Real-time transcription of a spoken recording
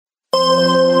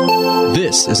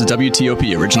This is a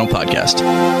WTOP original podcast.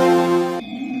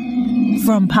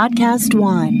 From Podcast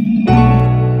One.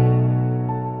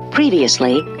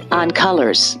 Previously on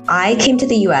Colors. I came to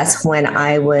the U.S. when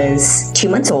I was 2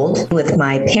 months old with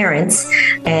my parents,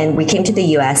 and we came to the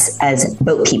U.S. as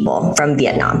boat people from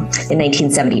Vietnam in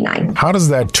 1979. How does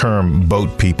that term,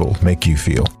 boat people, make you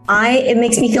feel? It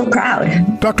makes me feel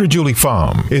proud. Dr. Julie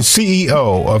Pham is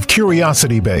CEO of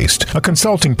Curiosity Based, a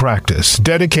consulting practice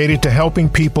dedicated to helping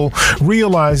people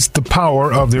realize the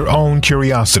power of their own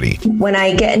curiosity. When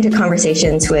I get into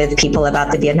conversations with people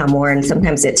about the Vietnam War, and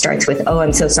sometimes it starts with, "Oh,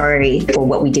 I'm so sorry for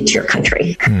what we did to your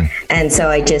country." And so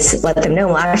I just let them know,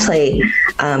 well, actually,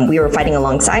 we were fighting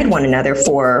alongside one another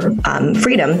for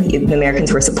freedom. The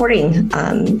Americans were supporting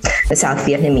the South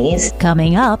Vietnamese.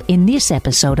 Coming up in this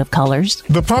episode of Colors.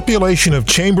 The population of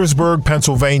Chambersburg,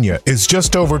 Pennsylvania is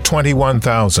just over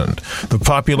 21,000. The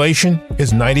population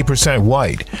is 90%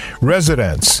 white.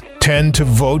 Residents tend to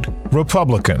vote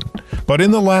Republican. But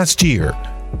in the last year,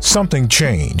 something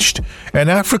changed. An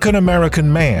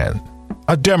African-American man,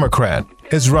 a Democrat,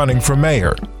 is running for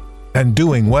mayor and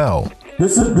doing well.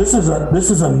 This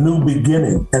is a new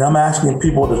beginning, and I'm asking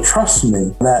people to trust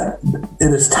me that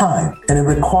it is time, and it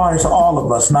requires all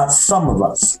of us, not some of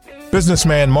us.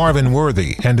 Businessman Marvin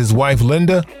Worthy and his wife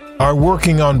Linda are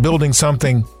working on building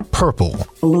something purple.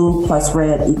 Blue plus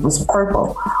red equals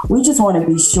purple. We just want to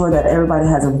be sure that everybody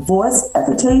has a voice at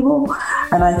the table.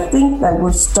 And I think that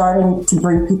we're starting to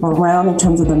bring people around in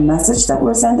terms of the message that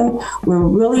we're sending. We're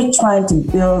really trying to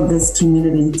build this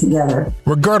community together.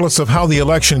 Regardless of how the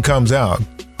election comes out,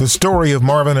 the story of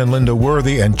Marvin and Linda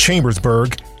Worthy and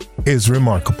Chambersburg is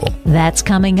remarkable. That's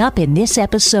coming up in this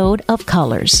episode of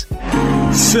Colors.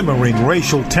 Simmering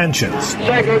racial tensions.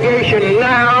 Segregation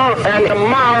now and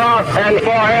tomorrow and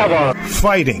forever.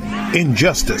 Fighting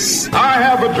injustice. I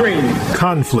have a dream.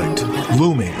 Conflict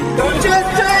looming.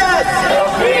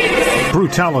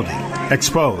 Brutality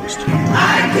exposed.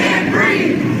 I can't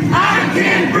breathe. I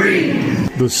can't breathe.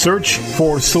 The search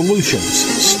for solutions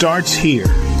starts here.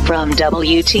 From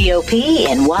WTOP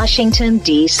in Washington,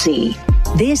 D.C.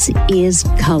 This is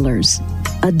Colors,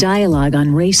 a dialogue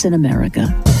on race in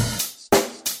America.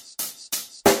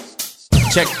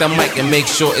 Check the mic and make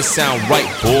sure it sound right,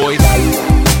 boys.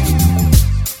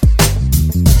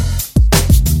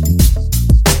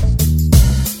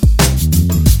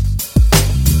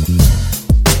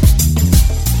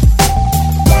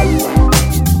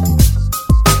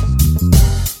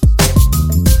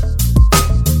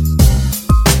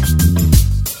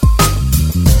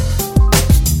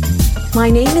 My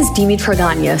name is Dimi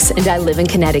Traganias, and I live in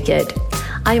Connecticut.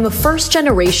 I am a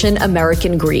first-generation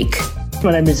American Greek.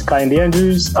 My name is Kyle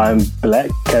Andrews. I'm Black,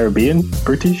 Caribbean,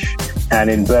 British, and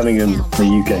in Birmingham, the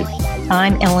UK.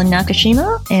 I'm Ellen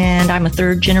Nakashima, and I'm a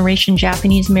third-generation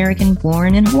Japanese American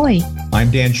born in Hawaii.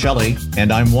 I'm Dan Shelley,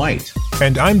 and I'm white.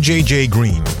 And I'm JJ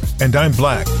Green, and I'm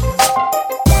black.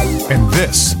 And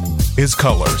this is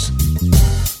Colors.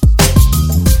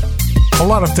 A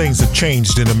lot of things have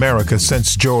changed in America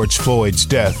since George Floyd's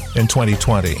death in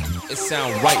 2020. It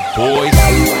sound right, boys.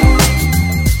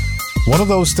 One of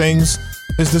those things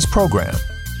is this program.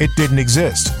 It didn't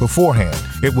exist beforehand.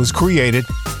 It was created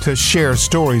to share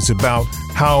stories about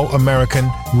how American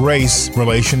race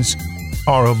relations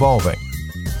are evolving.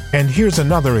 And here's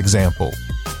another example.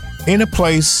 In a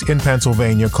place in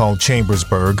Pennsylvania called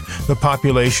Chambersburg, the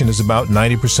population is about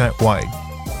 90% white.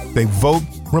 They vote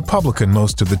Republican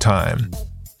most of the time.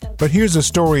 But here's a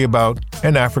story about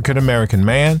an African-American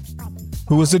man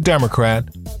who is a Democrat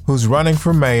who's running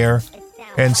for mayor.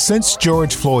 And since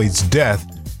George Floyd's death,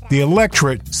 the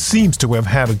electorate seems to have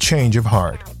had a change of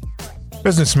heart.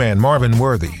 Businessman Marvin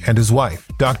Worthy and his wife,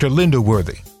 Dr. Linda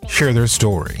Worthy, share their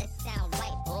story.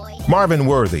 Marvin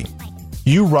Worthy,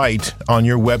 you write on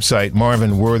your website,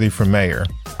 Marvin Worthy for Mayor,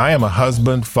 I am a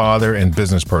husband, father, and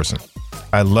business person.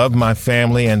 I love my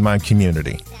family and my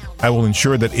community. I will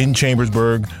ensure that in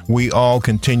Chambersburg, we all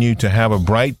continue to have a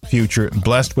bright future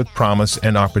blessed with promise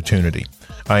and opportunity.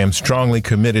 I am strongly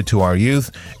committed to our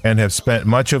youth and have spent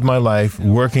much of my life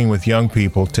working with young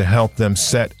people to help them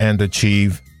set and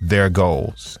achieve their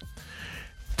goals.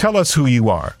 Tell us who you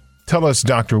are. Tell us,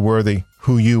 Dr. Worthy,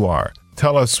 who you are.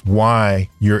 Tell us why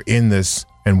you're in this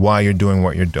and why you're doing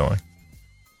what you're doing.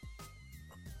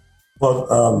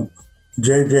 Well,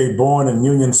 JJ, born in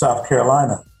Union, South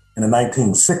Carolina in the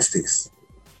 1960s,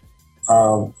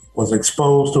 was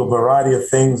exposed to a variety of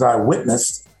things I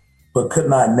witnessed, but could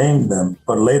not name them,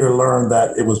 but later learned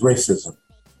that it was racism.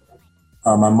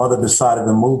 My mother decided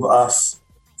to move us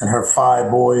and her 5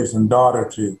 boys and daughter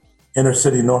to inner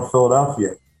city North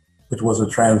Philadelphia, which was a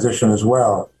transition as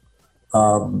well.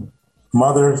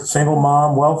 mother, single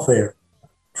mom, welfare,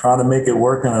 trying to make it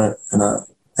work in an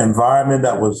environment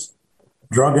that was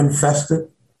drug infested,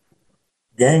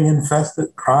 gang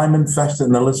infested, crime infested,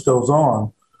 and the list goes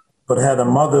on, but had a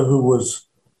mother who was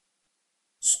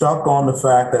stuck on the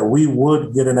fact that we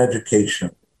would get an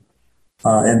education.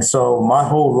 And so my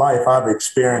whole life I've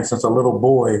experienced since a little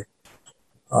boy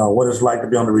what it's like to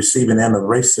be on the receiving end of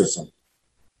racism,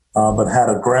 but had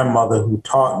a grandmother who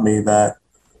taught me that.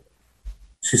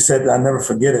 She said, I never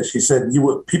forget it. She said, you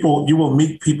will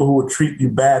meet people who will treat you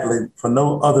badly for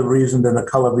no other reason than the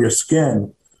color of your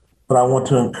skin. But I want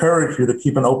to encourage you to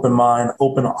keep an open mind,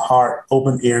 open heart,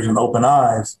 open ears, and open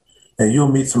eyes. And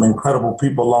you'll meet some incredible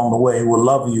people along the way who will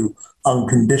love you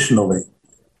unconditionally.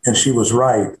 And she was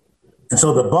right. And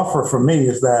so the buffer for me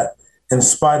is that in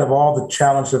spite of all the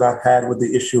challenge that I've had with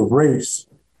the issue of race,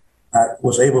 I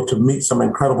was able to meet some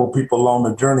incredible people along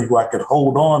the journey who I could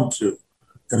hold on to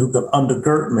and who could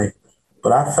undergird me.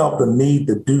 But I felt the need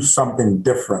to do something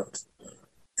different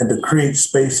and to create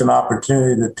space and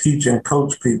opportunity to teach and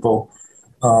coach people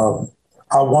how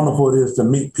wonderful it is to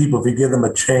meet people if you give them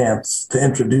a chance to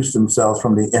introduce themselves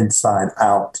from the inside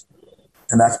out.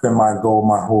 And that's been my goal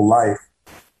my whole life,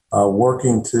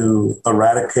 working to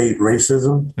eradicate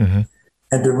racism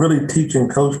and to really teach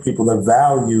and coach people the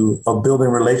value of building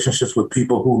relationships with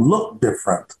people who look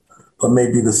different, but may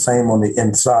be the same on the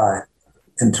inside,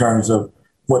 in terms of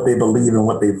what they believe in,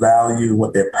 what they value,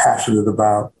 what they're passionate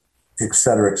about, et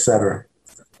cetera, et cetera.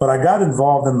 But I got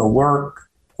involved in the work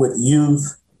with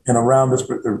youth and around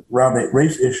the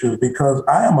race issues because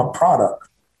I am a product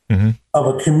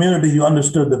of a community who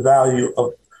understood the value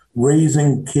of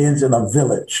raising kids in a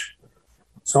village.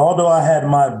 So although I had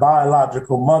my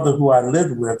biological mother who I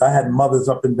lived with, I had mothers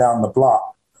up and down the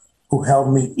block who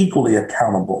held me equally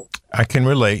accountable. I can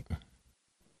relate.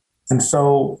 And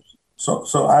so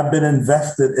I've been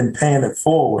invested in paying it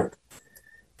forward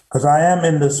because I am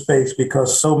in this space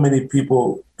because so many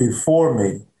people before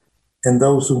me and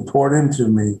those who poured into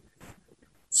me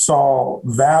saw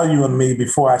value in me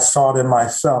before I saw it in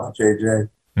myself, JJ.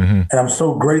 And I'm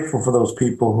so grateful for those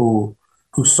people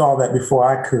who saw that before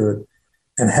I could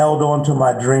and held on to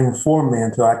my dream for me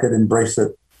until I could embrace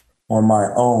it on my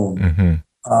own.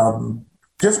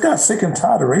 Just got sick and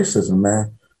tired of racism,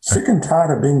 man. Sick and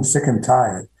tired of being sick and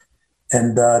tired.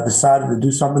 And decided to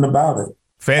do something about it.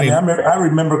 I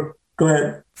remember, go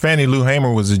ahead. Fannie Lou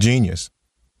Hamer was a genius.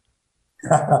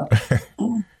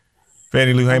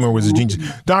 Fannie Lou Hamer was a genius.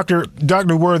 Dr.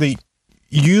 Worthy,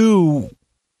 you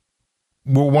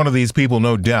were one of these people,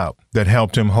 no doubt, that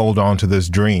helped him hold on to this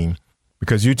dream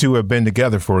because you two have been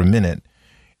together for a minute.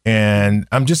 And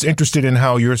I'm just interested in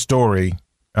how your story,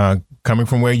 coming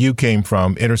from where you came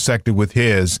from, intersected with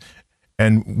his.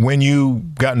 And when you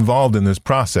got involved in this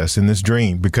process, in this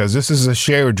dream, because this is a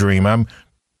shared dream,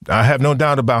 I have no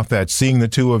doubt about that. Seeing the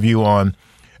two of you on,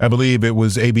 I believe it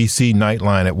was ABC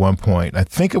Nightline at one point. I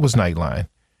think it was Nightline.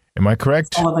 Am I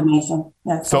correct? Soul of a Nation.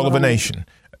 Yeah, Soul of a Nation.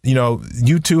 You know,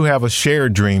 you two have a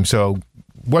shared dream. So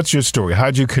what's your story?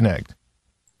 How'd you connect?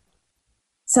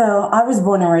 So I was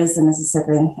born and raised in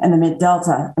Mississippi, in the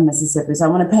mid-Delta of Mississippi. So I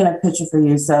want to paint a picture for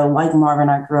you. So like Marvin,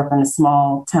 I grew up in a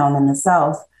small town in the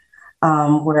South.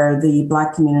 Where the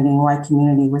Black community and white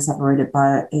community were separated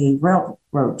by a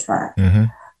railroad track.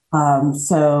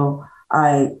 So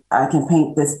I can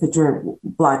paint this picture of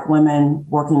Black women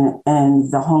working in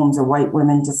the homes of white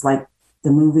women, just like the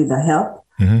movie The Help.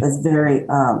 That's very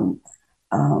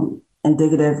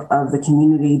indicative of the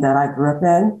community that I grew up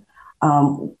in.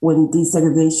 When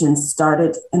desegregation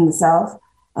started in the South,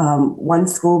 one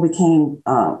school became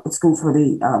a school for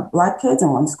the Black kids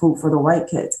and one school for the white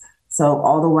kids. So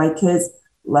all the white kids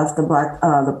left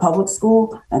the public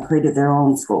school and created their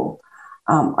own school.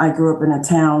 I grew up in a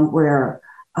town where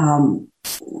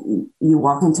you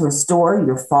walk into a store,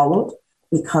 you're followed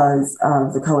because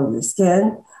of the color of your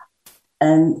skin.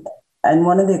 And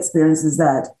one of the experiences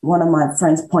that one of my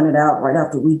friends pointed out right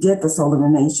after we did the Soul of a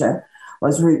Nation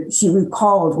was she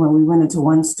recalled when we went into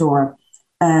one store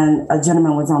and a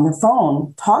gentleman was on the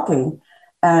phone talking.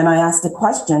 And I asked a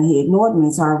question, he ignored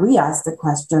me, so I re-asked the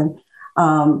question.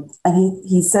 And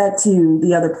he said to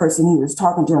the other person he was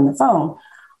talking to on the phone,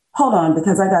 hold on,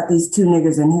 because I got these two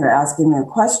niggers in here asking me a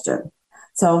question.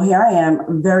 So here I am,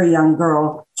 a very young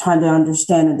girl, trying to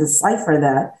understand and decipher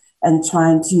that and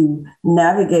trying to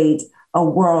navigate a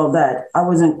world that I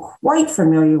wasn't quite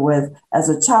familiar with as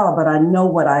a child, but I know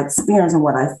what I experienced and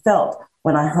what I felt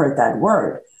when I heard that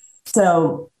word.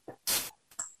 So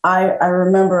I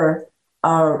remember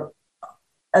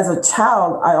as a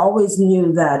child, I always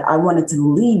knew that I wanted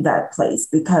to leave that place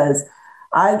because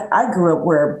I grew up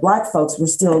where Black folks were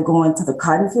still going to the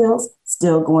cotton fields,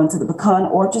 still going to the pecan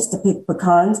orchards to pick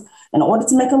pecans in order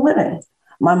to make a living.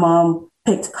 My mom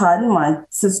picked cotton. My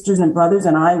sisters and brothers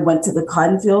and I went to the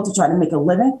cotton field to try to make a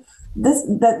living.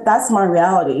 That's my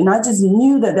reality. And I just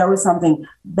knew that there was something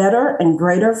better and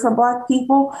greater for Black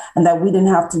people, and that we didn't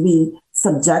have to be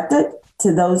subjected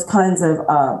to those kinds of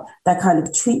that kind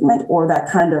of treatment or that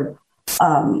kind of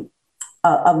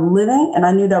living. And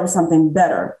I knew there was something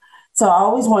better. So I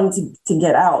always wanted to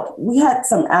get out. We had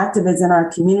some activists in our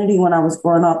community when I was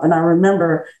growing up. And I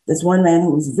remember this one man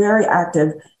who was very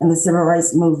active in the civil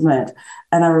rights movement.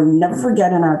 And I will never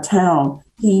forget, in our town,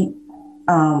 he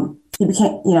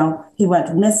became, he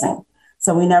went missing.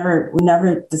 So we never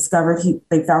discovered,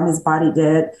 they found his body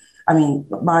dead.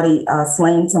 Body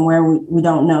slain somewhere. We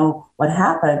don't know what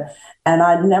happened. And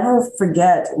I'd never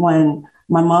forget when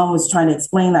my mom was trying to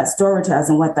explain that story to us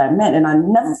and what that meant. And I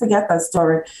never forget that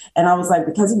story. And I was like,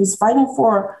 because he was fighting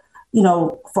for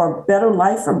a better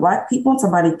life for Black people, and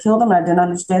somebody killed him. And I didn't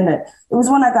understand it. It was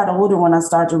when I got older when I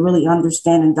started to really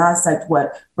understand and dissect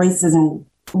what racism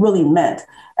really meant.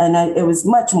 And it was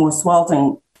much more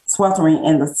sweltering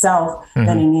in the South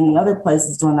than in any other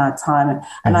places during that time.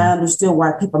 And I understood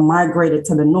why people migrated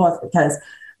to the North, because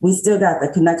we still got the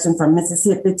connection from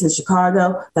Mississippi to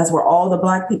Chicago. That's where all the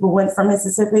Black people went from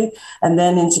Mississippi. And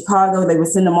then in Chicago, they would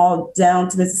send them all down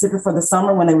to Mississippi for the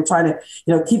summer when they were trying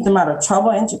to, keep them out of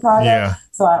trouble in Chicago. Yeah.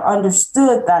 So I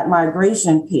understood that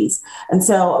migration piece. And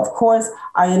so, of course,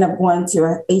 I ended up going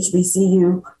to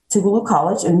HBCU, Tougaloo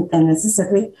College in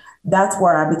Mississippi. That's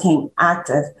where I became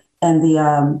active in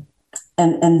the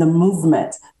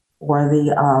movement, or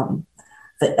the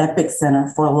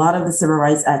epicenter for a lot of the civil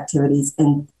rights activities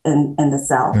in the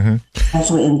South,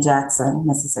 especially in Jackson,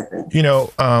 Mississippi.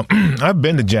 I've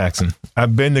been to Jackson.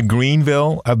 I've been to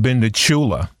Greenville. I've been to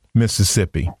Chula,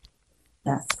 Mississippi.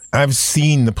 Yes. I've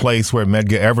seen the place where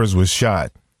Medgar Evers was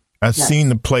shot. I've seen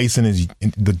the place in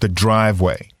the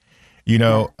driveway.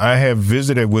 I have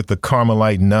visited with the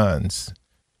Carmelite nuns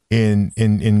in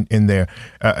there,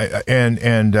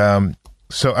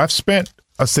 so I've spent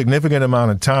a significant amount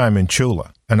of time in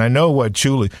Chula, and I know what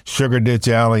Chula, Sugar Ditch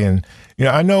Alley, and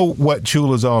I know what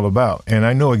Chula is all about, and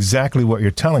I know exactly what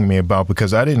you're telling me about,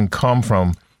 because I didn't come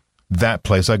from that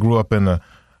place. I grew up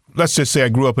let's just say I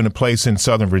grew up in a place in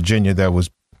Southern Virginia that was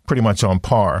pretty much on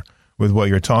par with what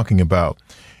you're talking about,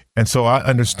 and so I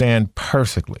understand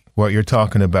perfectly what you're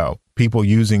talking about. People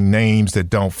using names that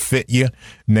don't fit you,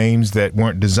 names that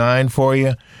weren't designed for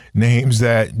you, names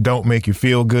that don't make you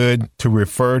feel good to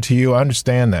refer to you. I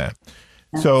understand that.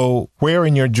 Yeah. So where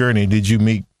in your journey did you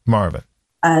meet Marvin?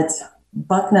 At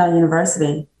Bucknell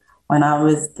University, when I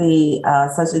was the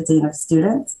Associate Dean of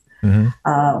Students,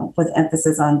 with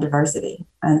emphasis on diversity.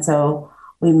 And so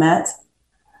we met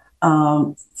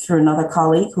through another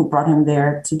colleague who brought him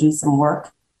there to do some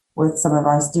work with some of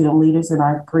our student leaders in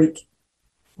our Greek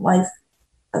life.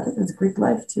 I think it was Greek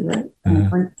life too, right? In the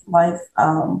Greek life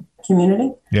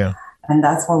community. Yeah. And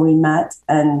that's where we met,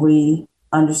 and we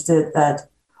understood that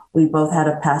we both had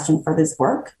a passion for this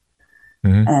work.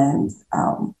 And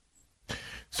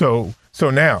so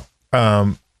now,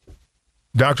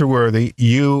 Dr. Worthy,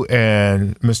 you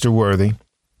and Mr. Worthy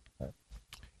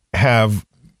have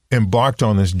embarked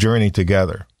on this journey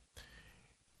together.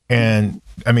 And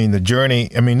the journey,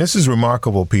 this is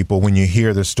remarkable, people, when you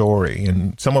hear the story.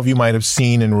 And some of you might have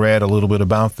seen and read a little bit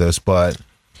about this, but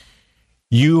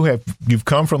you've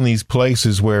come from these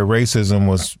places where racism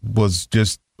was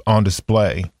just on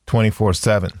display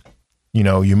 24/7.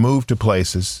 You moved to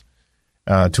places,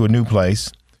 to a new place,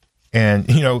 and,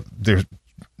 there's,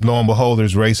 lo and behold,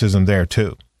 there's racism there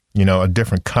too. A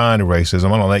different kind of racism.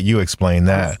 I'm going to let you explain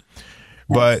that.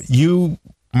 But you,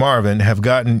 Marvin, have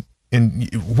gotten...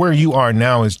 And where you are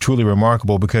now is truly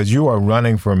remarkable, because you are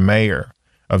running for mayor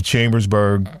of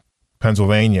Chambersburg,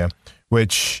 Pennsylvania,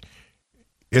 which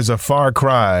is a far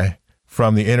cry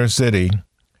from the inner city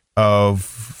of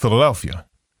Philadelphia.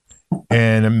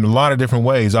 And in a lot of different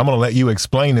ways. I'm going to let you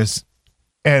explain this.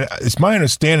 And it's my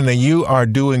understanding that you are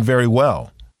doing very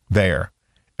well there.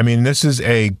 This is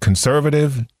a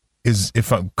conservative,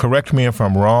 correct me if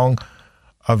I'm wrong,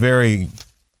 a very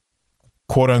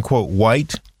quote unquote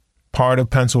white part of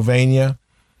Pennsylvania,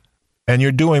 and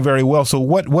you're doing very well. So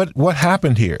what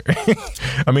happened here?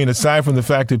 Aside from the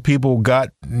fact that people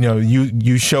got,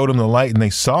 you showed them the light and they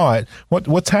saw it,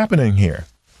 what's happening here?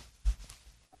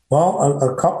 Well,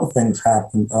 a couple of things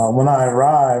happened. When I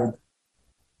arrived,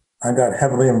 I got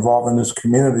heavily involved in this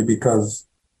community because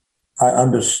I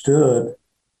understood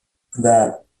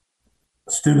that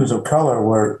students of color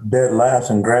were dead last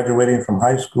in graduating from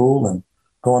high school and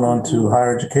going on to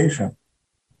higher education.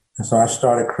 And so I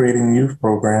started creating youth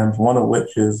programs, one of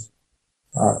which is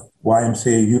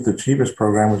YMCA Youth Achievers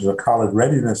Program, which is a college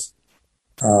readiness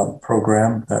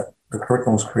program that the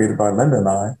curriculum was created by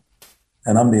Linda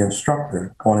and I'm the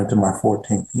instructor going into my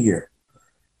 14th year.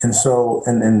 And so,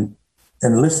 and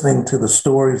listening to the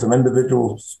stories of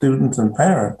individual students and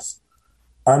parents,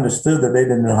 I understood that they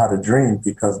didn't know how to dream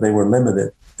because they were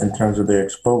limited in terms of their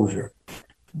exposure.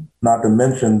 Not to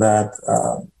mention that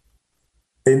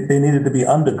they needed to be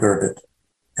undergirded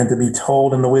and to be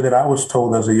told in the way that I was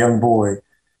told as a young boy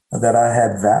that I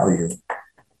had value.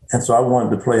 And so I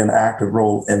wanted to play an active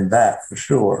role in that for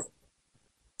sure.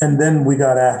 And then we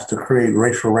got asked to create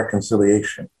racial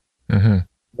reconciliation, Linda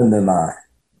and I.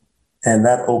 And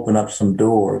that opened up some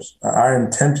doors. Our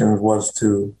intention was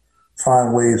to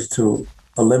find ways to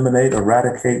eliminate,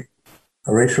 eradicate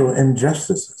racial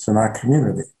injustices in our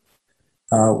community.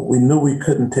 We knew we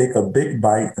couldn't take a big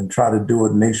bite and try to do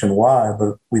it nationwide,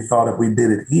 but we thought if we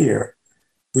did it here,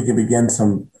 we could begin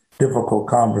some difficult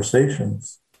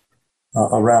conversations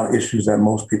around issues that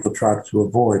most people try to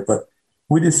avoid. But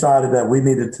we decided that we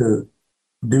needed to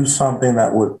do something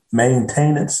that would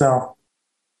maintain itself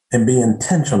and be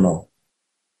intentional.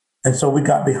 And so we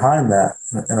got behind that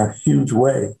in a huge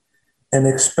way and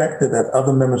expected that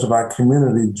other members of our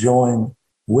community join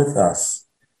with us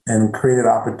and created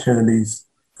opportunities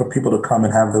for people to come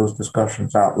and have those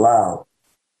discussions out loud.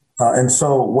 And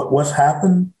so what's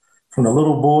happened from the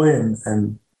little boy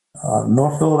in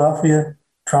North Philadelphia,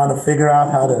 trying to figure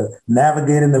out how to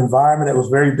navigate an environment that was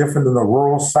very different than the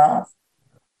rural South.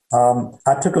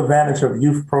 I took advantage of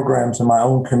youth programs in my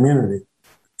own community.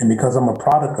 And because I'm a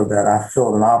product of that, I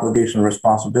feel an obligation and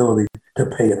responsibility to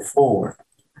pay it forward.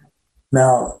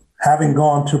 Now, having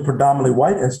gone to predominantly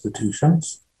white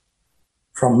institutions,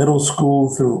 from middle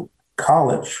school through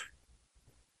college,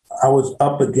 I was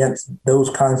up against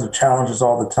those kinds of challenges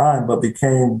all the time, but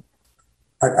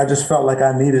I just felt like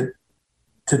I needed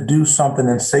to do something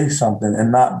and say something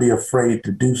and not be afraid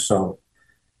to do so.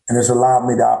 And it's allowed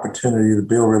me the opportunity to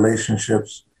build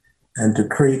relationships and to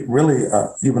create really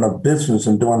even a business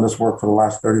in doing this work for the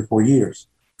last 34 years,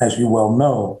 as you well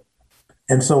know.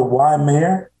 And so why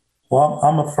mayor? Well,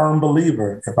 I'm a firm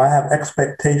believer. If I have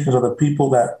expectations of the people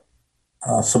that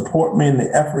support me in the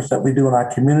efforts that we do in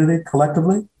our community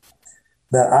collectively,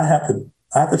 that I have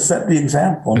to set the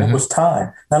example, and it was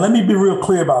time. Now, let me be real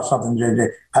clear about something, JJ.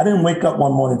 I didn't wake up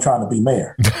one morning trying to be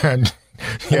mayor.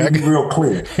 Let me be real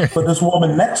clear. But this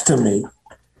woman next to me,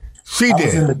 I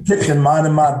was in the kitchen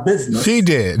minding my business. She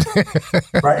did.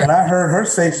 Right, and I heard her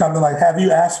say something like, "Have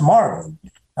you asked Marvin?"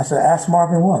 I said, "Ask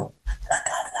Marvin what?" I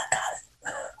got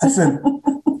it. I said,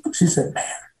 she said, "Man."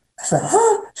 I said,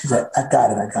 "Huh?" She said, I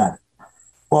got it.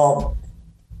 Well,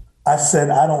 I said,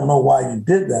 "I don't know why you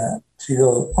did that." She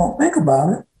goes, "Oh, think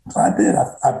about it." So I did.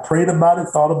 I prayed about it,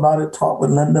 thought about it, talked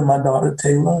with Linda, my daughter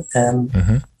Taylor, and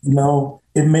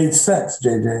it made sense,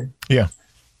 JJ. Yeah.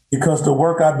 Because the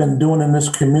work I've been doing in this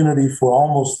community for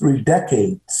almost 3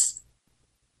 decades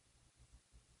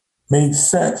made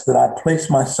sense that I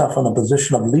placed myself in a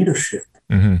position of leadership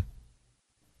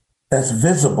that's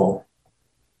visible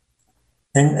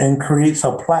and creates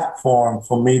a platform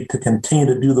for me to continue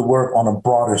to do the work on a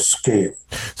broader scale.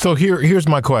 So here's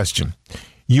my question.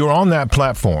 You're on that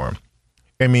platform.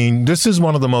 I mean, this is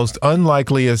one of the most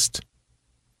unlikely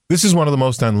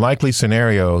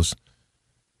scenarios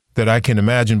that I can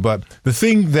imagine. But the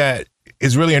thing that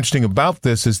is really interesting about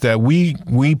this is that we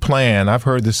plan, I've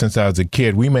heard this since I was a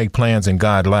kid, we make plans and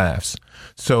God laughs.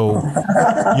 So,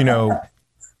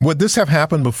 would this have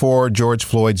happened before George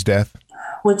Floyd's death?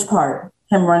 Which part?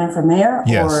 Him running for mayor?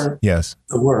 Yes.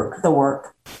 The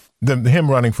work. Him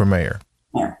running for mayor.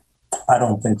 Yeah. I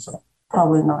don't think so.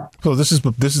 Probably not. So this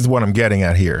is what I'm getting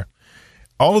at here.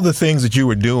 All of the things that you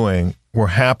were doing were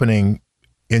happening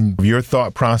in your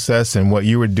thought process and what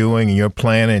you were doing and your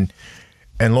plan.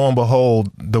 And lo and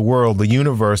behold, the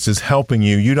universe is helping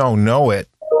you. You don't know it,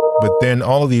 but then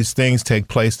all of these things take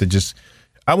place that just,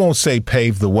 I won't say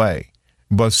pave the way,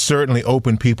 but certainly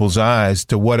open people's eyes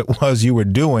to what it was you were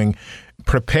doing,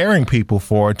 preparing people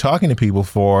for, talking to people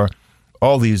for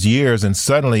all these years. And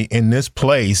suddenly in this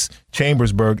place,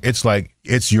 Chambersburg, it's like,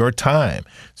 it's your time.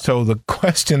 So the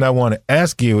question I want to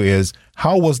ask you is,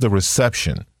 how was the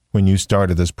reception when you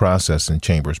started this process in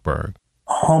Chambersburg?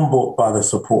 Humbled by the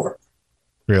support.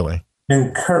 Really?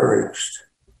 Encouraged.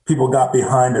 People got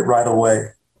behind it right away.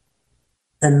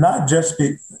 And not just,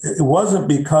 it wasn't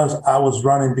because I was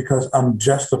running because I'm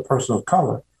just a person of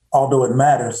color, although it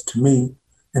matters to me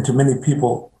and to many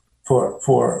people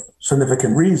for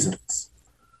significant reasons.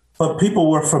 But people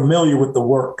were familiar with the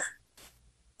work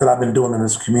that I've been doing in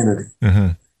this community.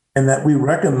 And that we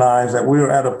recognized that we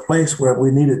were at a place where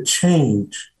we needed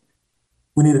change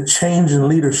We needed change in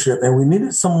leadership, and we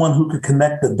needed someone who could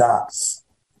connect the dots,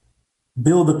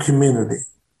 build a community,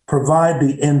 provide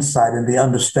the insight and the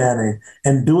understanding,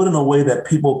 and do it in a way that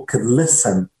people could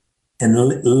listen and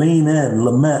lean in,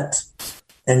 lament,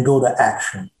 and go to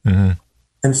action. Mm-hmm.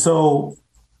 And so,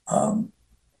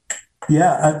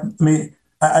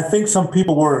 I think some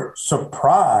people were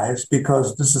surprised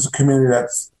because this is a community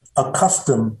that's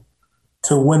accustomed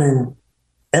to winning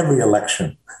every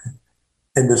election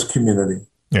in this community.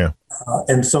 Yeah.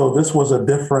 And so this was a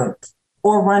different...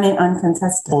 Or running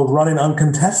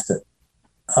uncontested.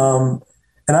 And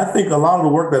I think a lot of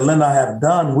the work that Lynn and I have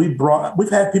done, we've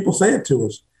had people say it to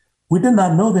us. We did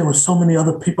not know there were so many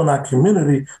other people in our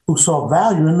community who saw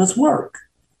value in this work.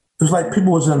 It was like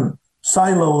people was in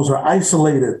silos or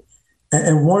isolated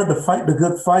and wanted to fight the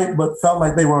good fight, but felt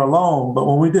like they were alone. But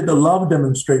when we did the love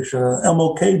demonstration,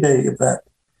 MLK Day event,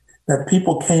 that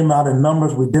people came out in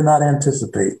numbers we did not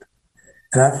anticipate.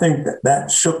 And I think that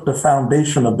shook the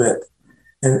foundation a bit.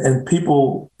 And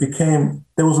people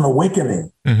there was an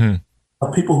awakening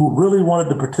of people who really wanted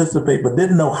to participate, but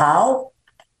didn't know how,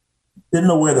 didn't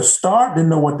know where to start, didn't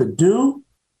know what to do.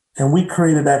 And we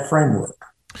created that framework.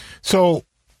 So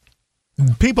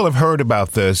people have heard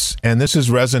about this, and this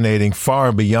is resonating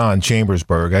far beyond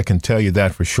Chambersburg. I can tell you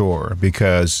that for sure,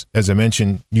 because as I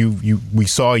mentioned, we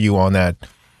saw you on that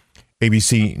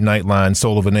ABC Nightline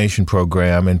Soul of a Nation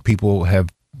program, and people have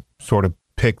sort of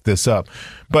picked this up.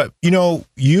 But,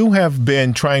 you have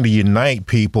been trying to unite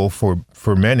people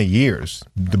for many years,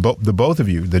 the both of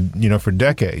you, for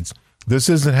decades. This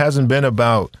hasn't been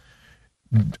about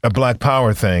a Black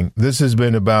Power thing. This has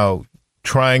been about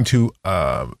trying to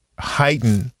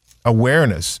heighten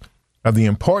awareness of the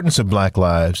importance of Black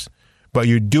lives, but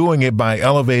you're doing it by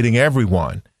elevating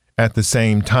everyone at the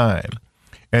same time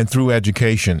and through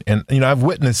education. And, I've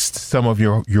witnessed some of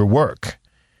your work,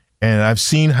 and I've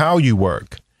seen how you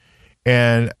work.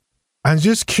 And I'm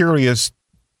just curious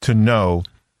to know,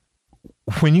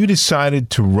 when you decided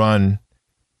to run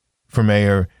for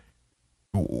mayor,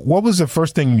 what was the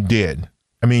first thing you did?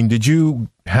 I mean, did you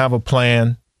have a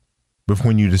plan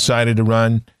when you decided to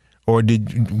run? Or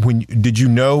did you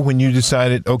know when you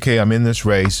decided, okay, I'm in this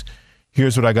race,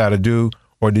 here's what I got to do?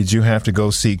 Or did you have to go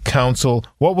seek counsel?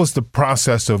 What was the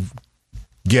process of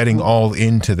getting all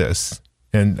into this?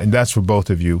 And that's for both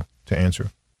of you to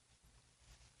answer.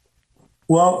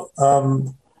 Well,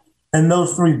 in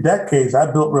those 3 decades, I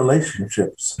built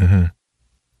relationships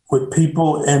with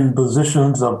people in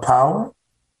positions of power,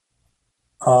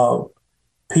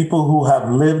 people who have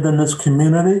lived in this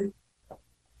community,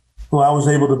 who I was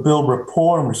able to build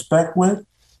rapport and respect with,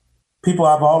 people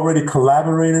I've already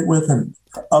collaborated with in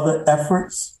other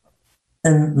efforts,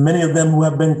 and many of them who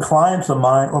have been clients of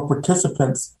mine or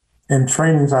participants in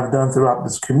trainings I've done throughout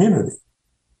this community.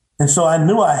 And so I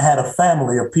knew I had a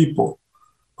family of people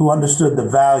who understood the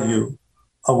value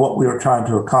of what we were trying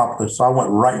to accomplish. So I went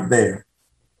right there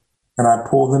and I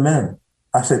pulled them in.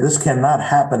 I said, this cannot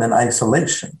happen in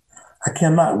isolation. I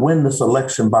cannot win this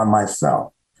election by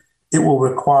myself. It will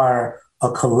require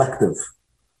a collective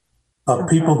of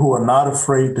people who are not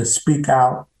afraid to speak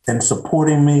out and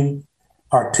supporting me,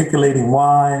 articulating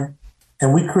why.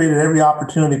 And we created every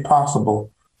opportunity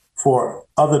possible for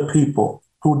other people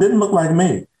who didn't look like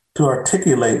me to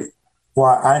articulate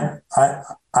why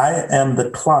I am the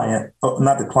client,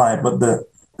 not the client, but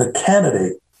the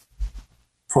candidate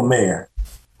for mayor,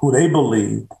 who they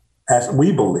believed, as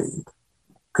we believed,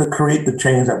 could create the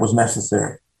change that was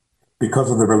necessary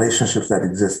because of the relationships that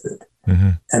existed.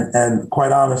 And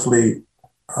quite honestly,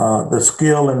 the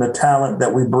skill and the talent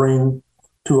that we bring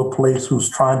to a place who's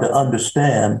trying to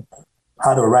understand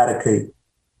how to eradicate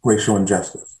racial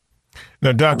injustice.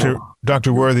 Now,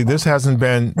 Dr. Worthy, this hasn't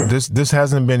been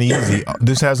easy.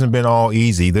 This hasn't been all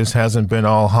easy. This hasn't been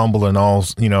all humble and all,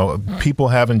 people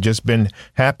haven't just been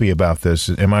happy about this.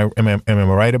 Am I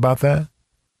right about that?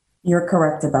 You're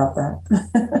correct about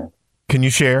that. Can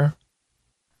you share?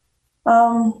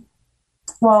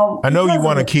 Well, I know you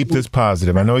want to keep this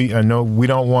positive. I know we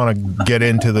don't want to get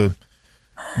into the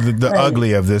right.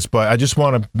 Ugly of this, but I just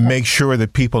want to make sure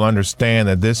that people understand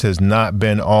that this has not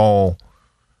been all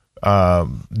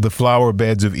the flower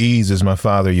beds of ease, as my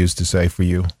father used to say, for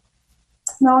you.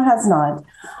 No, it has not.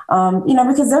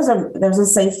 Because there's a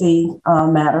safety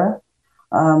matter,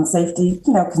 safety,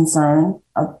 concern,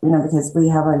 because we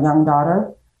have a young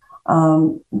daughter.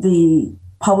 The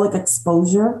public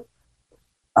exposure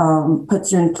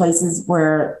puts you in places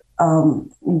where you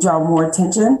draw more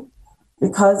attention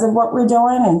because of what we're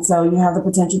doing. And so you have the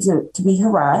potential to be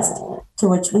harassed, to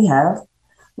which we have.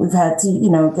 We've had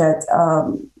to, get,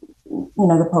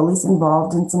 the police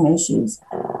involved in some issues.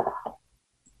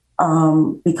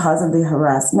 because of the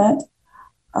harassment.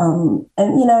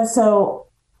 So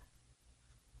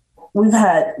we've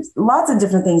had lots of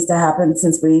different things to happen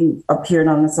since we appeared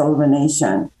on the Sullivan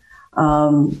Nation.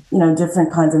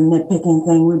 Different kinds of nitpicking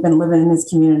thing. We've been living in this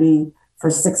community for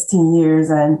 16 years,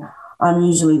 and I'm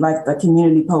usually like the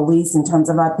community police in terms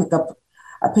of I pick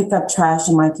up trash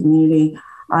in my community.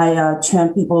 I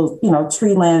trim people's,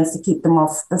 tree lands to keep them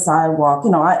off the sidewalk.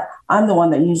 I'm the one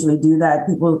that usually do that.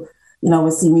 People,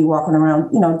 would see me walking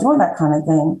around, doing that kind of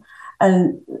thing.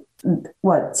 And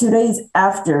 2 days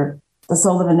after the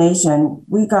Sullivan Nation,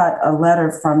 we got a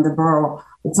letter from the borough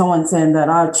with someone saying that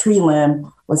our tree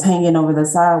limb was hanging over the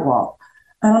sidewalk.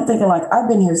 And I'm thinking, I've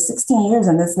been here 16 years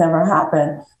and this never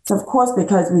happened. So, of course,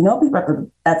 because we know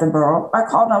people at the borough, I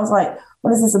called and I was like,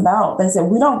 what is this about? They said,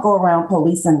 we don't go around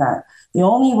policing that. The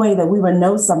only way that we would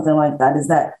know something like that is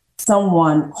that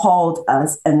someone called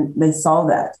us and they saw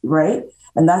that, right?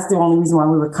 And that's the only reason why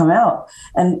we would come out.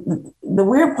 And the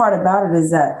weird part about it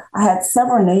is that I had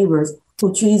several neighbors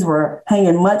whose trees were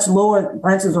hanging much lower,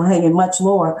 branches were hanging much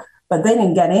lower, but they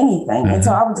didn't get anything. And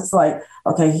so I was just like,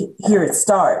 okay, here it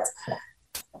starts.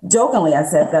 Jokingly, I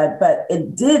said that, but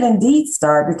it did indeed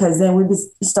start because then we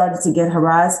started to get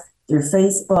harassed through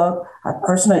Facebook, our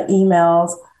personal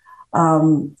emails,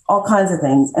 all kinds of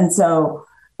things. And so,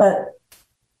 but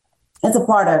it's a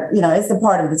part of, it's a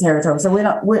part of the territory. So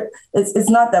it's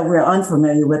not that we're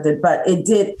unfamiliar with it, but it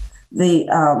did the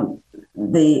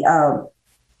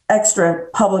extra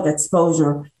public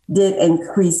exposure did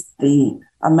increase the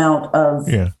amount of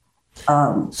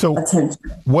attention.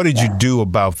 What did you do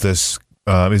about this?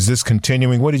 Is this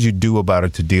continuing? What did you do about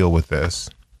it to deal with this?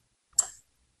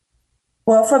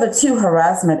 Well, for the two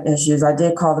harassment issues, I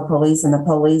did call the police, and the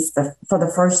police, for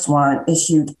the first one,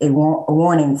 issued a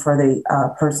warning for the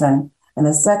person. And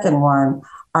the second one,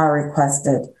 I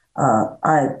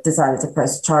decided to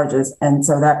press charges. And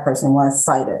so that person was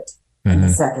cited in the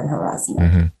second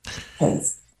harassment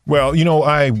case. Well,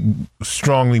 I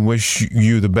strongly wish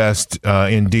you the best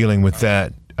in dealing with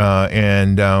that.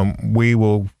 And we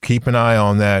will keep an eye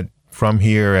on that from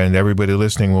here, and everybody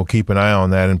listening will keep an eye on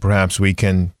that, and perhaps we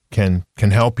can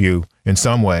help you in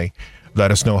some way. Let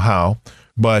us know how.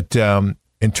 But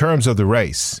in terms of the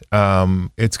race,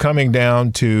 it's coming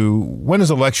down to when is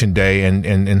Election Day,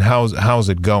 and how's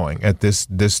it going at this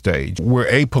stage? We're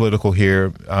apolitical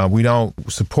here. We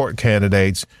don't support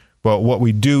candidates. But what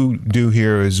we do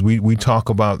here is we talk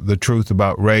about the truth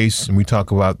about race, and we talk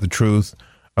about the truth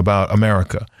about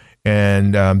America.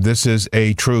 And this is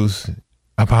a truth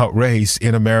about race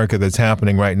in America that's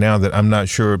happening right now that I'm not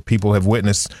sure people have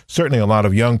witnessed. Certainly a lot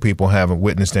of young people haven't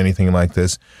witnessed anything like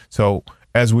this. So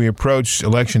as we approach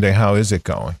Election Day, how is it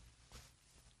going?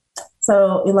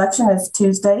 So election is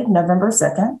Tuesday, November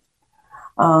 2nd.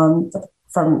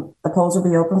 From the polls will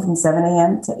be open from 7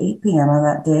 a.m. to 8 p.m. on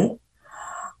that day.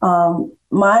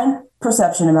 My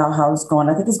perception about how it's going,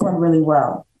 I think it's going really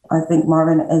well. I think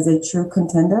Marvin is a true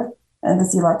contender in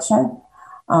this election.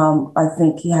 I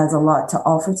think he has a lot to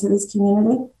offer to this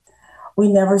community. We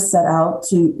never set out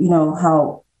to,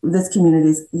 how this community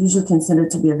is usually considered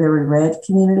to be a very red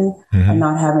community and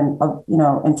not having,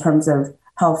 in terms of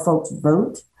how folks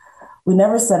vote. We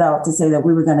never set out to say that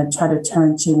we were going to try to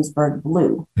turn Chambersburg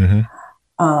blue,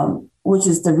 which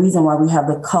is the reason why we have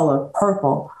the color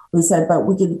purple. We said, but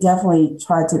we could definitely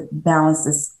try to balance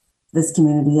this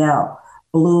community out.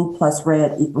 Blue plus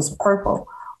red equals purple.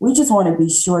 We just want to be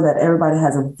sure that everybody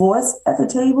has a voice at the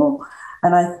table.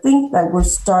 And I think that we're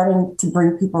starting to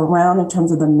bring people around in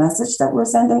terms of the message that we're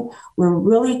sending. We're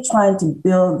really trying to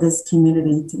build this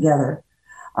community together.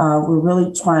 We're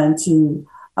really trying to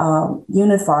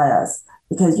unify us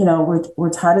because,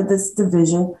 we're tired of this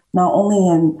division, not only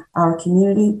in our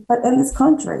community, but in this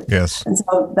country. Yes. And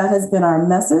so that has been our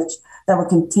message. That will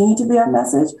continue to be our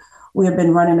message. We have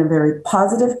been running a very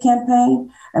positive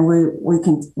campaign, and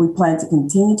we plan to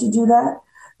continue to do that.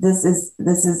 This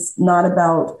is not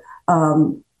about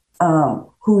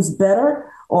who's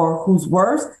better or who's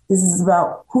worse. This is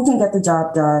about who can get the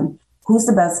job done, who's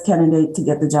the best candidate to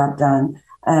get the job done.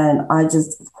 And I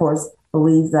just, of course,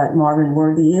 believe that Marvin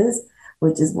Worthy is,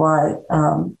 which is why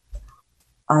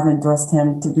I've endorsed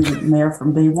him to be the mayor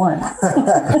from day one.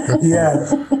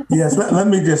 Yes. Let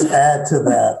me just add to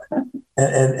that.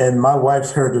 And my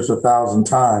wife's heard this 1,000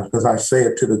 times because I say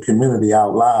it to the community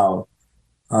out loud.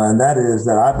 And that is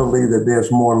that I believe that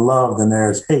there's more love than there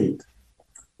is hate.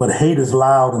 But hate is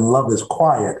loud and love is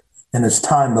quiet. And it's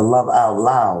time to love out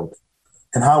loud.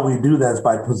 And how we do that is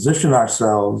by positioning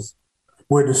ourselves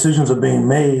where decisions are being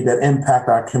made that impact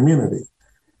our community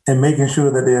and making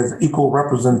sure that there's equal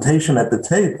representation at the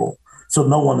table so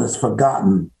no one is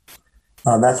forgotten.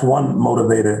 That's one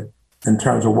motivator in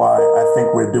terms of why I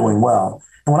think we're doing well.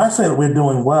 And when I say that we're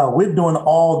doing well, we're doing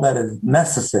all that is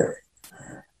necessary.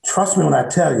 Trust me when I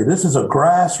tell you, this is a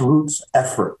grassroots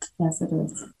effort. Yes, it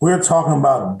is. We're talking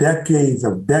about decades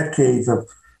of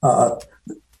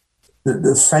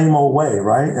the same old way,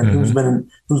 right? And who's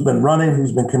been running,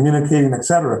 who's been communicating, et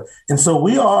cetera. And so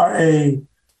we are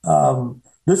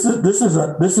this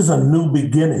is a new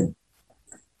beginning.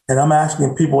 And I'm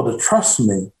asking people to trust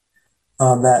me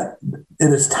that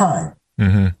it is time.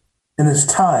 Mm-hmm. And it's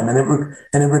time, and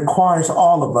it requires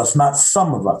all of us, not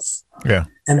some of us. Yeah.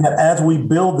 And that as we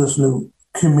build this new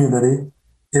community,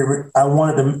 I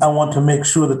want to make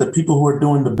sure that the people who are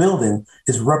doing the building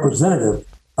is representative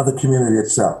of the community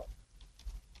itself.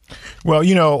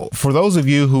 Well, for those of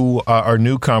you who are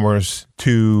newcomers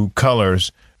to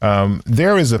Colors,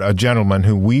 there is a gentleman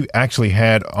who we actually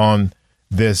had on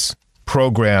this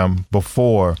program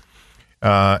before,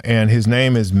 and his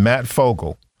name is Matt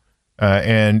Fogel.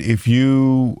 And if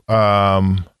you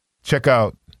check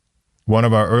out one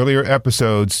of our earlier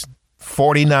episodes,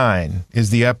 49 is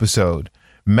the episode.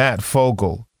 Matt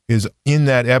Fogel is in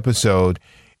that episode,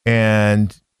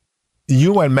 and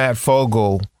you and Matt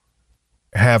Fogel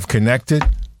have connected.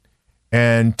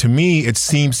 And to me, it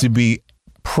seems to be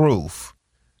proof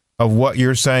of what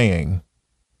you're saying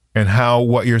and how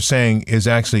what you're saying is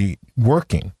actually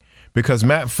working. Because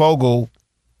Matt Fogel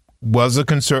is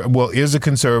a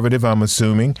conservative, I'm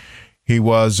assuming. He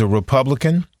was a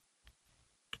Republican,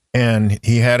 and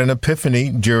he had an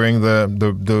epiphany during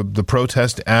the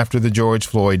protest after the George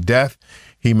Floyd death.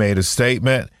 He made a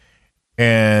statement,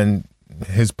 and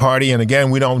his party, and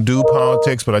again, we don't do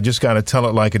politics, but I just got to tell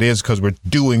it like it is because we're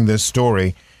doing this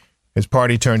story. His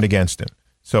party turned against him.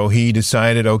 So he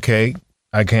decided, okay,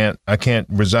 I can't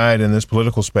reside in this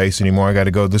political space anymore. I got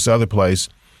to go this other place.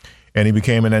 And he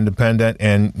became an independent.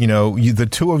 And, the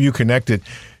two of you connected.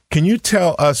 Can you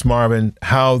tell us, Marvin,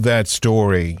 what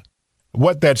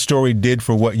that story did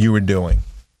for what you were doing?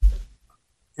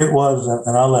 It was,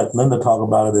 and I'll let Linda talk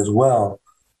about it as well.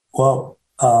 Well,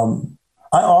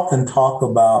 I often talk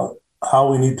about how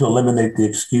we need to eliminate the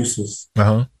excuses,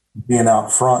 being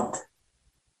out front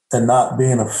and not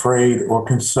being afraid or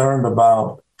concerned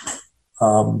about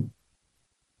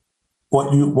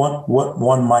what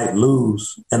one might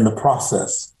lose in the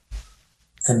process,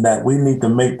 and that we need to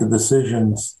make the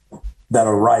decisions that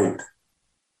are right,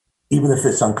 even if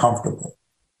it's uncomfortable.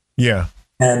 Yeah.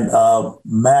 And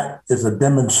Matt is a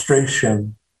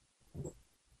demonstration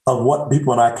of what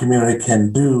people in our community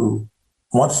can do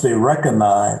once they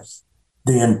recognize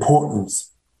the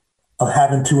importance of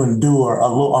having to endure a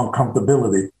little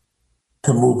uncomfortability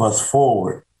to move us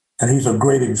forward. And he's a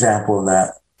great example of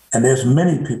that. And there's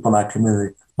many people in our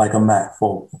community like a Matt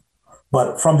Fogel.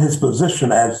 But from his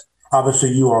position, as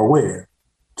obviously you are aware,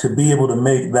 to be able to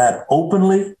make that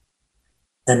openly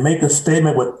and make a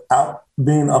statement without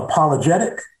being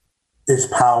apologetic is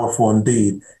powerful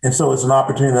indeed. And so it's an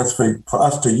opportunity for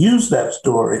us to use that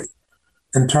story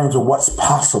in terms of what's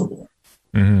possible.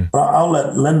 Mm-hmm. But I'll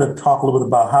let Linda talk a little bit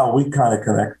about how we kind of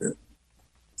connected.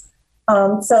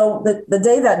 So the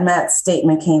day that Matt's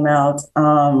statement came out,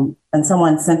 and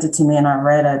someone sent it to me and I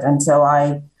read it. And so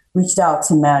I reached out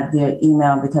to Matt via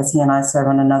email because he and I serve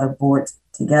on another board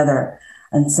together.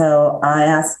 And so I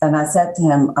asked, and I said to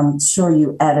him, I'm sure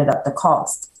you added up the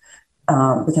cost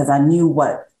because I knew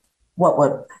what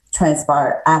would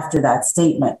transpire after that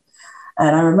statement.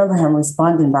 And I remember him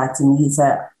responding back to me. He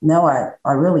said, no,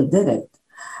 I really didn't.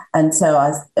 And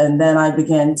so then I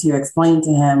began to explain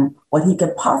to him what he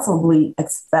could possibly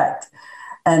expect.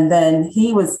 And then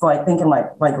he was thinking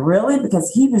like really? Because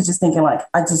he was just thinking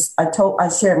I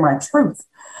shared my truth.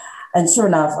 And sure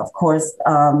enough, of course,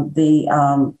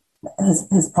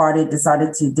 his party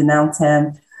decided to denounce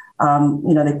him.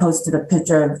 They posted a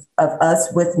picture of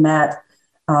us with Matt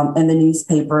in the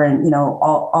newspaper, and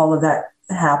all of that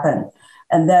happened.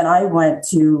 And then I went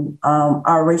to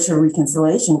our racial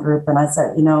reconciliation group, and I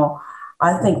said,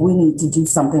 I think we need to do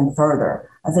something further.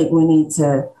 I think we need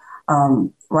to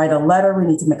write a letter. We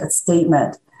need to make a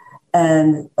statement,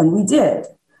 and we did.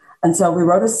 And so we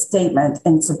wrote a statement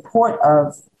in support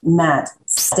of Matt's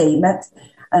statement.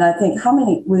 And I think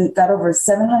we got over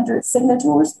 700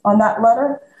 signatures on that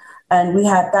letter. And we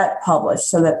had that published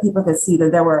so that people could see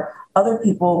that there were other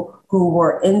people who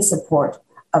were in support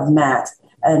of Matt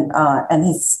and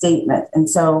his statement. And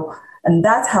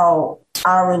that's how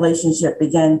our relationship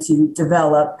began to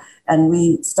develop. And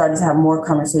we started to have more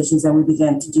conversations, and we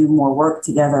began to do more work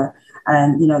together.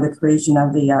 And, the creation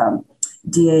of the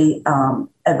DA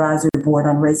Advisory Board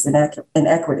on Race and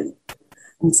Equity.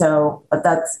 And so, but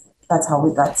that's how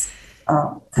we got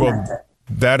connected.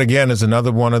 that, again, is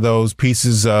another one of those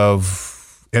pieces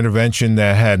of intervention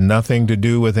that had nothing to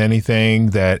do with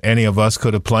anything that any of us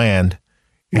could have planned.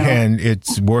 No. And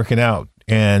it's working out.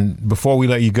 And before we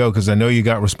let you go, because I know you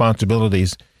got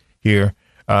responsibilities here,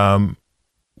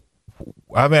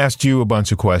 I've asked you a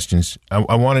bunch of questions.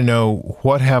 I want to know,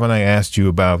 what haven't I asked you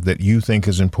about that you think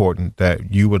is important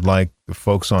that you would like the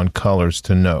folks on Colors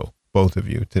to know, both of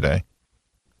you, today?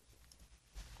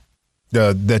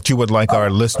 That you would like our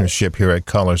listenership here at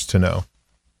Colors to know?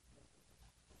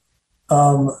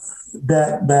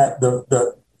 That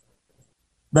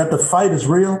the fight is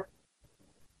real,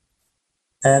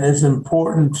 and it's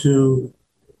important to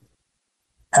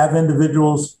have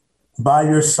individuals by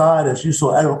your side, as you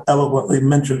so eloquently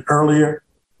mentioned earlier,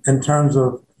 in terms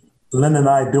of Lynn and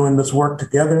I doing this work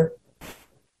together.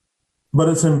 But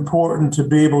it's important to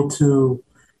be able to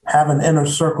have an inner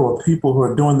circle of people who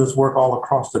are doing this work all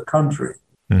across the country,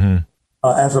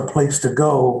 as a place to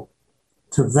go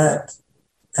to vent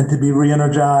and to be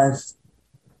re-energized.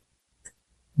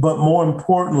 But more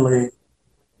importantly,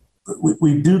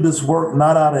 we do this work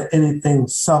not out of anything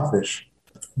selfish,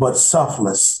 but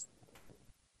selfless.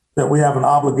 That we have an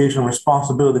obligation and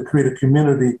responsibility to create a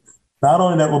community, not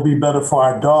only that will be better for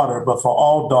our daughter, but for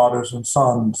all daughters and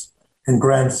sons and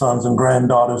grandsons and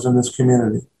granddaughters in this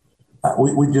community.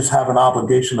 We just have an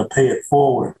obligation to pay it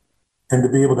forward and to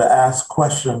be able to ask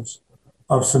questions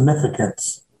of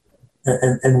significance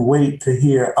and wait to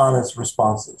hear honest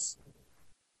responses.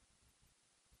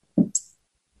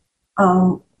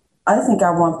 I think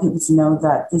I want people to know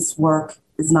that this work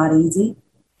is not easy.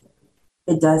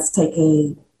 It does take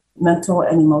a mental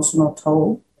and emotional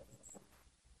toll.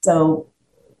 So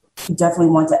you definitely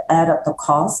want to add up the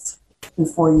cost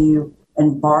before you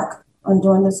embark on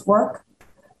doing this work.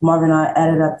 Marvin and I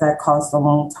added up that cost a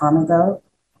long time ago,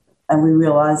 and we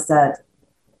realized that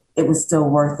it was still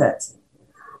worth it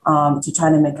to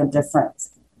try to make a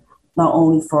difference, not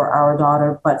only for our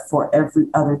daughter, but for every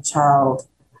other child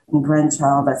and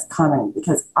grandchild that's coming,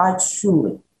 because I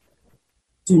truly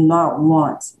do not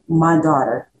want my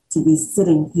daughter to be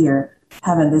sitting here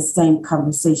having this same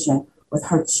conversation with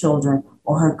her children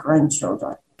or her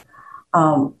grandchildren.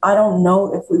 I don't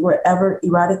know if we will ever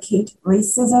eradicate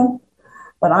racism,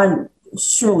 but I'm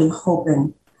surely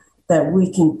hoping that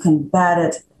we can combat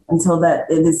it until that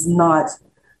it is not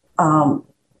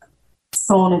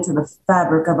sewn into the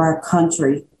fabric of our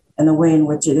country in the way in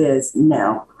which it is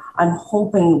now. I'm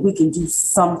hoping we can do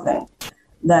something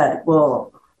that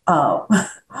will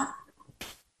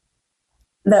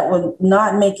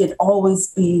not make it always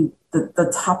be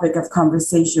the topic of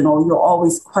conversation, or you're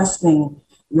always questioning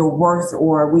your worth,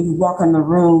 or when you walk in the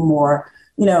room, or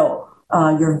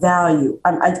your value.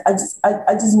 I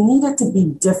just need it to be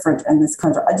different in this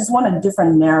country. I just want a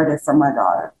different narrative for my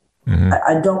daughter. Mm-hmm.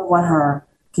 I don't want her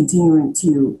continuing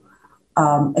to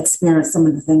experience some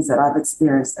of the things that I've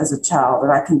experienced as a child,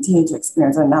 that I continue to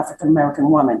experience as an African-American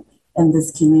woman in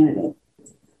this community.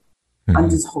 Mm-hmm. I'm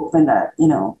just hoping that,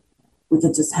 we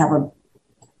could just have a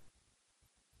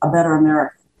better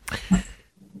America.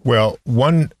 Well,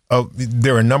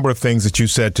 there are a number of things that you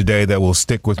said today that will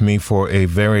stick with me for a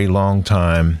very long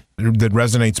time. That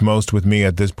resonates most with me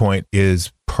at this point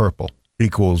is purple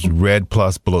equals red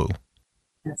plus blue.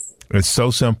 Yes. It's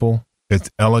so simple, it's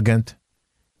elegant,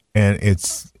 and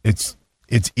it's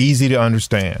easy to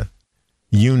understand.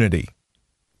 Unity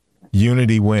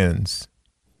wins.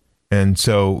 And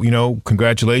so,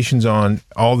 congratulations on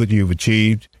all that you've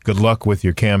achieved. Good luck with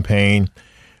your campaign.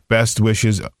 Best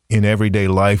wishes in everyday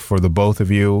life for the both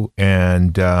of you.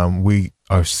 And we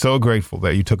are so grateful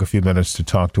that you took a few minutes to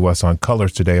talk to us on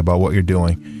Colors today about what you're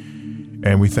doing.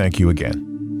 And we thank you again.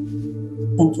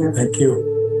 Thank you. Thank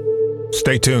you.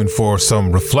 Stay tuned for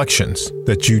some reflections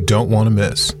that you don't want to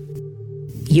miss.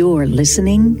 You're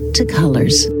listening to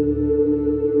Colors.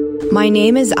 My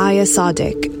name is Aya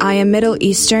Sadiq. I am Middle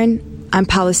Eastern. I'm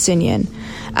Palestinian.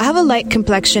 I have a light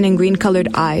complexion and green-colored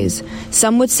eyes.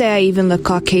 Some would say I even look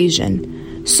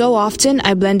Caucasian. So often,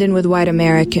 I blend in with white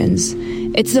Americans.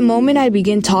 It's the moment I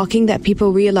begin talking that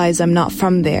people realize I'm not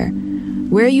from there.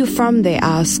 Where are you from, they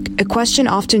ask, a question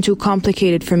often too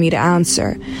complicated for me to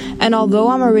answer. And although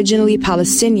I'm originally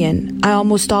Palestinian, I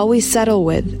almost always settle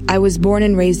with, I was born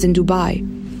and raised in Dubai.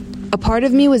 A part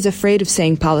of me was afraid of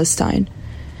saying Palestine.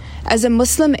 As a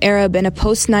Muslim Arab in a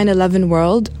post-9/11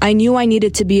 world, I knew I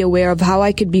needed to be aware of how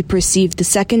I could be perceived the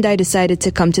second I decided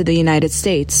to come to the United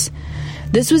States.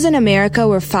 This was in America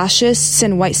where fascists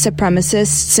and white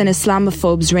supremacists and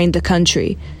Islamophobes reigned the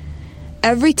country.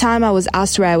 Every time I was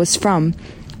asked where I was from,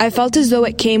 I felt as though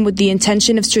it came with the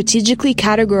intention of strategically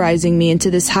categorizing me into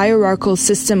this hierarchical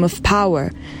system of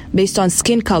power based on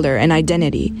skin color and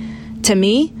identity. To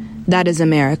me, that is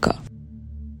America.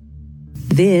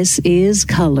 This is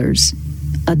Colors,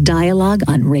 a dialogue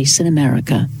on race in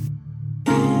America.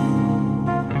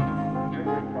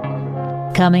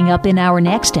 Coming up in our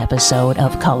next episode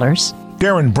of Colors.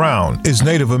 Darren Brown is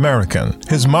Native American.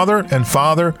 His mother and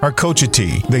father are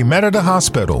Cochiti. They met at a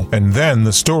hospital, and then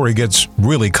the story gets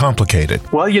really complicated.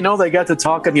 Well, they got to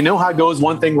talk, and how it goes,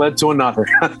 one thing led to another.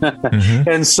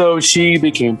 And so she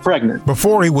became pregnant.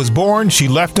 Before he was born, she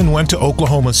left and went to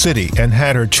Oklahoma City and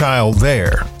had her child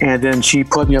there. And then she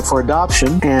put me up for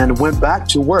adoption and went back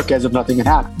to work as if nothing had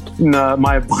happened.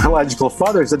 My biological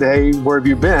father said, "Hey, where have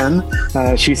you been?"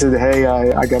 She said, "Hey,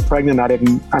 I got pregnant. I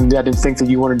didn't think that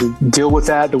you wanted to deal with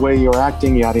that, the way you were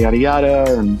acting, yada, yada,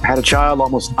 yada, and had a child,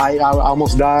 I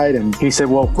almost died." And he said,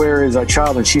 "Well, where is our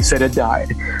child?" And she said, "It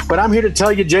died." But I'm here to tell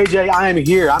you, JJ, I am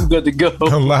here. I'm good to go.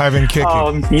 Alive and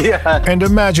kicking. Yeah. And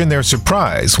imagine their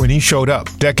surprise when he showed up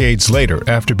decades later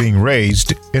after being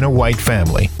raised in a white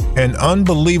family. An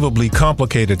unbelievably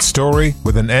complicated story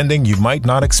with an ending you might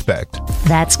not expect.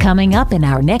 That's coming up in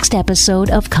our next episode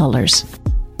of Colors.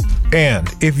 And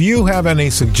if you have any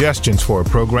suggestions for a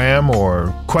program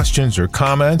or questions or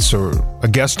comments or a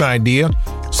guest idea,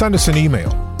 send us an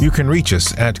email. You can reach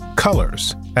us at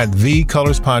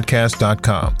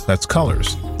colors@thecolorspodcast.com. That's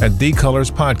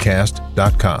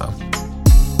colors@thecolorspodcast.com.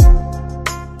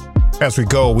 As we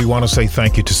go, we want to say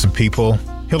thank you to some people.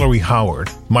 Hillary Howard,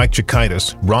 Mike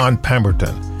Chikaitis, Ron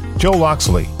Pemberton, Joe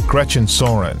Loxley, Gretchen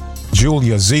Soren,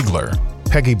 Julia Ziegler,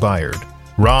 Peggy Byard,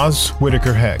 Roz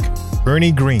Whitaker-Heck,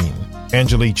 Ernie Green,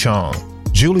 Angelique Chong,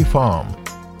 Julie Pham,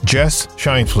 Jess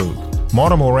Scheinflug,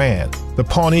 Mona Moran, the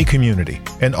Pawnee community,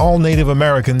 and all Native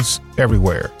Americans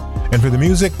everywhere. And for the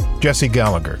music, Jesse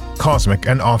Gallagher, Cosmic,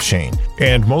 and Offshane.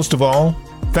 And most of all,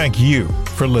 thank you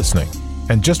for listening.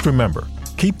 And just remember,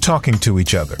 keep talking to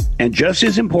each other. And just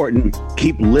as important,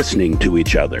 keep listening to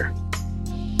each other.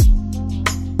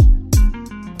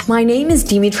 My name is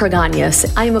Dimitra Ganyas.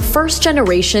 I am a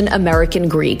first-generation American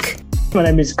Greek. My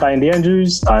name is Kayinde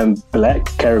Andrews. I'm Black,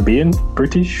 Caribbean,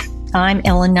 British. I'm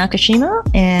Ellen Nakashima,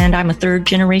 and I'm a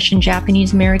third-generation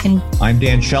Japanese American. I'm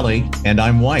Dan Shelley, and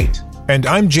I'm white. And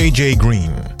I'm JJ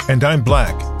Green, and I'm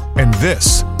Black. And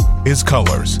this is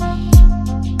Colors.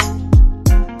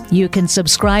 You can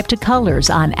subscribe to Colors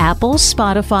on Apple,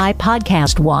 Spotify,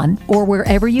 Podcast One, or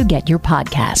wherever you get your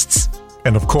podcasts.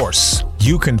 And of course,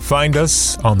 you can find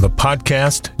us on the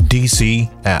Podcast DC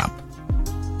app.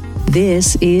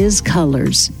 This is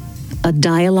Colors, a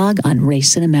dialogue on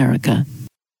race in America.